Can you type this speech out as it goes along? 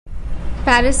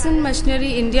Parason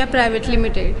Machinery India Private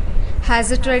Limited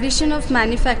has a tradition of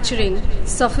manufacturing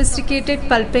sophisticated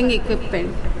pulping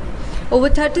equipment. Over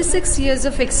 36 years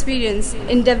of experience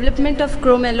in development of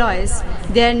chrome alloys,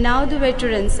 they are now the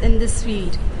veterans in this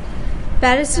field.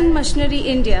 Parason Machinery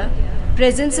India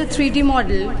presents a 3D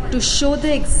model to show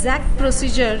the exact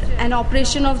procedure and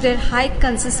operation of their high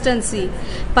consistency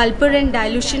pulper and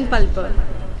dilution pulper.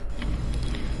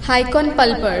 Hycon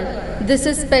Pulper. This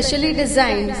is specially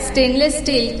designed stainless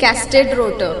steel casted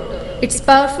rotor. Its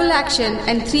powerful action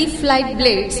and 3 flight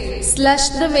blades slush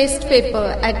the waste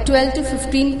paper at 12 to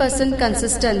 15%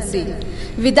 consistency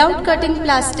without cutting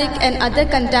plastic and other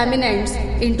contaminants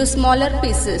into smaller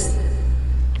pieces.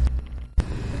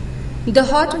 The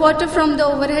hot water from the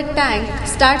overhead tank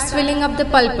starts filling up the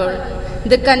pulper.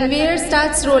 The conveyor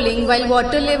starts rolling while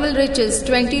water level reaches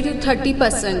 20 to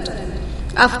 30%.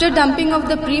 After dumping of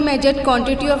the pre-measured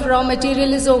quantity of raw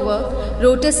material is over,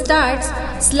 rotor starts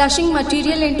slushing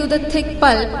material into the thick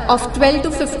pulp of 12 to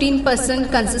 15%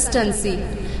 consistency.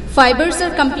 Fibers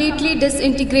are completely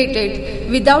disintegrated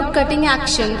without cutting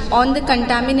action on the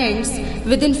contaminants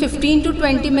within 15 to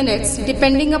 20 minutes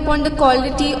depending upon the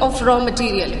quality of raw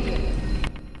material.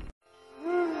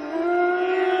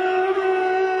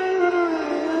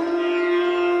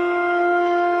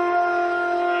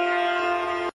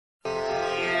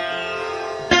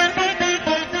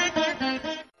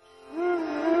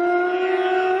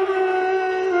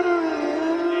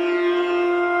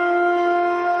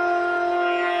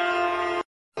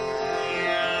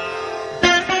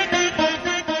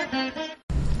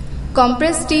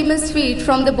 Compressed steam is fed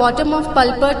from the bottom of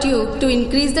pulper tube to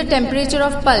increase the temperature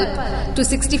of pulp to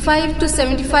 65 to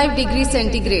 75 degrees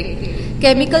centigrade.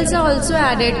 Chemicals are also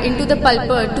added into the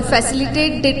pulper to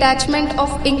facilitate detachment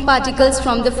of ink particles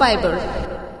from the fiber.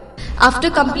 After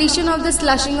completion of the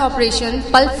slushing operation,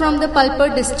 pulp from the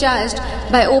pulper discharged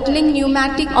by opening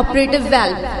pneumatic operative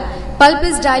valve. Pulp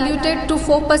is diluted to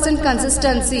 4%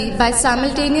 consistency by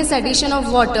simultaneous addition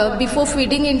of water before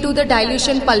feeding into the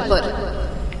dilution pulper.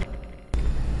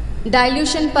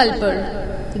 Dilution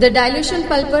pulper. The dilution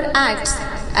pulper acts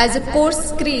as a coarse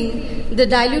screen. The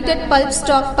diluted pulp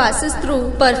stock passes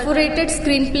through perforated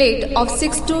screen plate of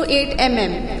 6 to 8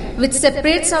 mm, which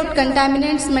separates out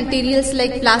contaminants materials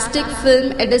like plastic,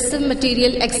 film, adhesive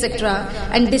material, etc.,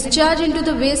 and discharge into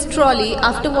the waste trolley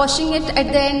after washing it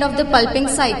at the end of the pulping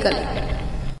cycle.